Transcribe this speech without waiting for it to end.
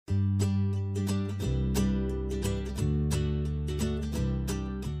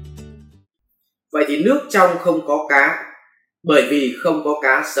Vậy thì nước trong không có cá, bởi vì không có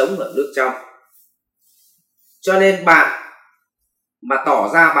cá sống ở nước trong. Cho nên bạn mà tỏ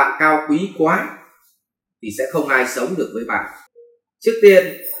ra bạn cao quý quá thì sẽ không ai sống được với bạn. Trước tiên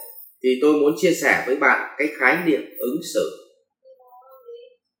thì tôi muốn chia sẻ với bạn cái khái niệm ứng xử.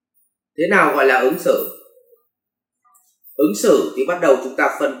 Thế nào gọi là ứng xử? Ứng xử thì bắt đầu chúng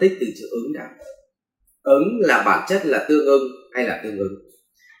ta phân tích từ chữ ứng đã. Ứng là bản chất là tương ưng hay là tương ứng.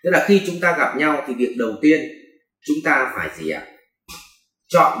 Tức là khi chúng ta gặp nhau thì việc đầu tiên chúng ta phải gì ạ?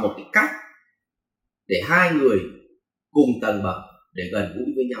 Chọn một cái cách để hai người cùng tầng bậc để gần gũi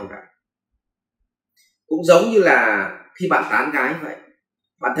với nhau đã. Cũng giống như là khi bạn tán gái vậy.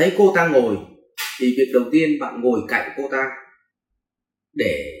 Bạn thấy cô ta ngồi thì việc đầu tiên bạn ngồi cạnh cô ta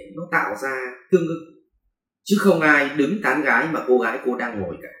để nó tạo ra tương ưng. Chứ không ai đứng tán gái mà cô gái cô đang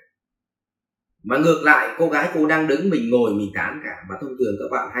ngồi cả. Mà ngược lại cô gái cô đang đứng, mình ngồi mình tán cả. Và thông thường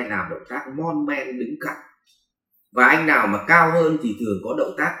các bạn hay làm động tác mon men đứng cạnh. Và anh nào mà cao hơn thì thường có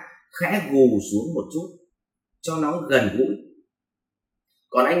động tác khẽ gù xuống một chút cho nó gần gũi.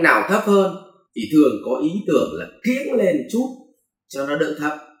 Còn anh nào thấp hơn thì thường có ý tưởng là kiễng lên chút cho nó đỡ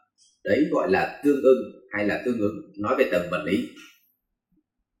thấp. Đấy gọi là tương ưng hay là tương ứng, nói về tầng vật lý.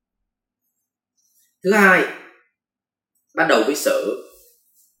 Thứ hai, bắt đầu với xử.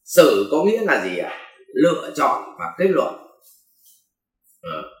 Xử có nghĩa là gì ạ? Lựa chọn và kết luận.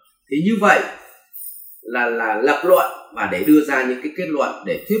 Thì như vậy là lập luận và để đưa ra những cái kết luận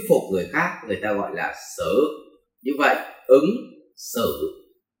để thuyết phục người khác, người ta gọi là xử. Như vậy ứng, xử.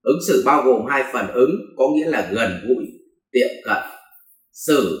 Ứng xử bao gồm hai phần. Ứng có nghĩa là gần gũi, tiệm cận.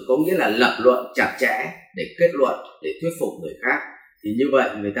 Xử có nghĩa là lập luận chặt chẽ để kết luận, để thuyết phục người khác. Thì như vậy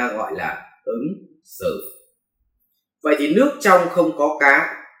người ta gọi là ứng, xử. Vậy thì nước trong không có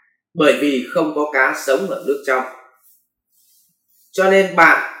cá, bởi vì không có cá sống ở nước trong. Cho nên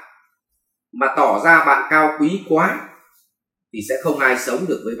bạn mà tỏ ra bạn cao quý quá thì sẽ không ai sống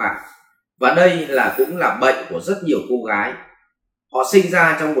được với bạn. Và đây cũng là bệnh của rất nhiều cô gái. Họ sinh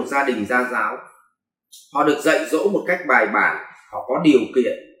ra trong một gia đình gia giáo, họ được dạy dỗ một cách bài bản, họ có điều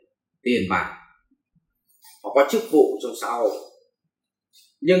kiện, tiền bạc, họ có chức vụ trong xã hội,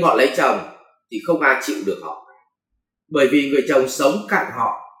 nhưng họ lấy chồng thì không ai chịu được họ. Bởi vì người chồng sống cạnh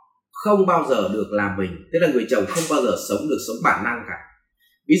họ không bao giờ được làm mình. Tức là người chồng không bao giờ sống được sống bản năng cả.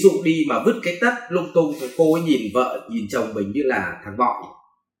 Ví dụ đi mà vứt cái tất lung tung thì cô ấy nhìn vợ, nhìn chồng mình như là thằng bọi.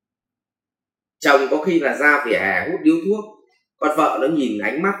 Chồng có khi là ra vỉa hè hút điếu thuốc, còn vợ nó nhìn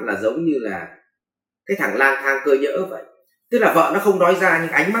ánh mắt là giống như là cái thằng lang thang cơ nhỡ vậy. Tức là vợ nó không nói ra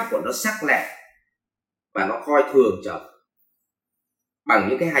nhưng ánh mắt của nó sắc lẹ và nó coi thường chồng bằng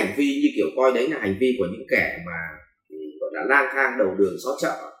những cái hành vi như kiểu coi đấy là hành vi của những kẻ mà gọi là lang thang đầu đường xó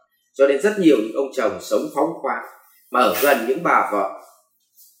chợ. Cho nên rất nhiều những ông chồng sống phóng khoáng mà ở gần những bà vợ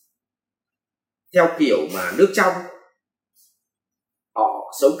theo kiểu mà nước trong,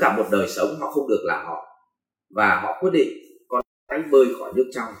 họ sống cả một đời sống họ không được là họ, và họ quyết định con hãy bơi khỏi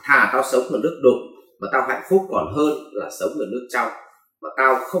nước trong, thà tao sống ở nước đục mà tao hạnh phúc còn hơn là sống ở nước trong mà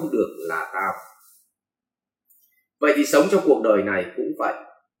tao không được là tao. Vậy thì sống trong cuộc đời này cũng vậy.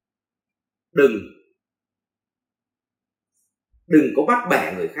 Đừng có bắt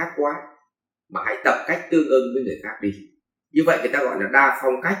bẻ người khác quá, mà hãy tập cách tương ưng với người khác đi. Như vậy người ta gọi là đa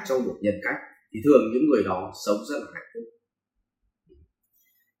phong cách trong một nhân cách. Thì thường những người đó sống rất là hạnh phúc.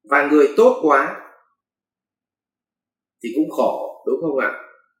 Và người tốt quá thì cũng khổ, đúng không ạ?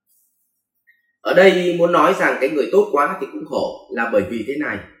 Ở đây muốn nói rằng cái người tốt quá thì cũng khổ là bởi vì thế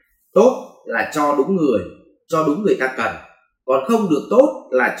này. Tốt là cho đúng người, cho đúng người ta cần. Còn không được tốt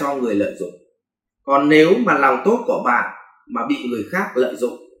là cho người lợi dụng. Còn nếu mà lòng tốt của bạn mà bị người khác lợi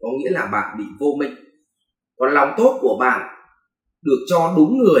dụng, có nghĩa là bạn bị vô minh. Còn lòng tốt của bạn được cho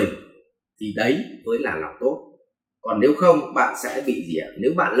đúng người thì đấy mới là lòng tốt. Còn nếu không bạn sẽ bị gì ạ?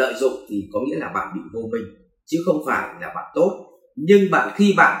 Nếu bạn lợi dụng thì có nghĩa là bạn bị vô minh, chứ không phải là bạn tốt. Nhưng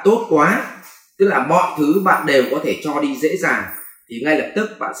khi bạn tốt quá, tức là mọi thứ bạn đều có thể cho đi dễ dàng, thì ngay lập tức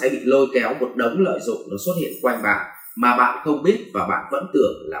bạn sẽ bị lôi kéo một đống lợi dụng nó xuất hiện quanh bạn mà bạn không biết, và bạn vẫn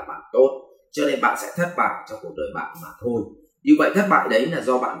tưởng là bạn tốt. Cho nên bạn sẽ thất bại trong cuộc đời bạn mà thôi. Như vậy thất bại đấy là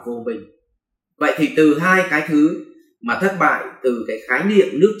do bạn vô minh. Vậy thì từ hai cái thứ mà thất bại, từ cái khái niệm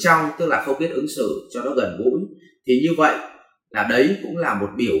nước trong tức là không biết ứng xử cho nó gần gũi, thì như vậy là đấy cũng là một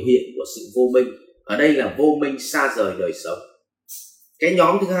biểu hiện của sự vô minh. Ở đây là vô minh xa rời đời sống. Cái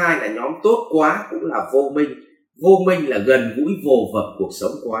nhóm thứ hai là nhóm tốt quá, cũng là vô minh. Vô minh là gần gũi vồ vập cuộc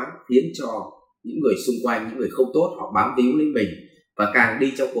sống quá, khiến cho những người xung quanh, những người không tốt họ bám víu lấy mình, và càng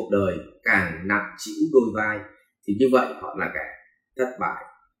đi trong cuộc đời càng nặng chịu đôi vai. Thì như vậy họ là kẻ thất bại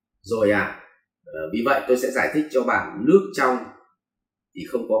rồi ạ. Vì vậy tôi sẽ giải thích cho bạn nước trong thì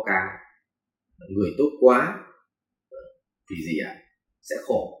không có cá, người tốt quá thì gì ạ, sẽ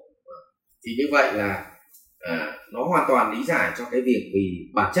khổ. Thì như vậy là nó hoàn toàn lý giải cho cái việc,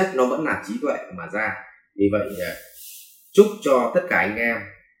 vì bản chất nó vẫn là trí tuệ mà ra. Vì vậy chúc cho tất cả anh em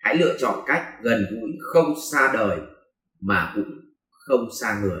hãy lựa chọn cách gần gũi, không xa đời mà cũng không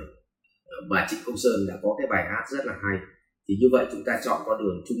xa người. Và Trịnh Công Sơn đã có cái bài hát rất là hay. Thì như vậy chúng ta chọn con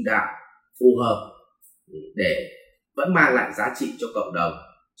đường trung đạo phù hợp để vẫn mang lại giá trị cho cộng đồng,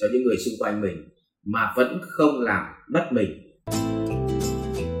 cho những người xung quanh mình, mà vẫn không làm mất mình.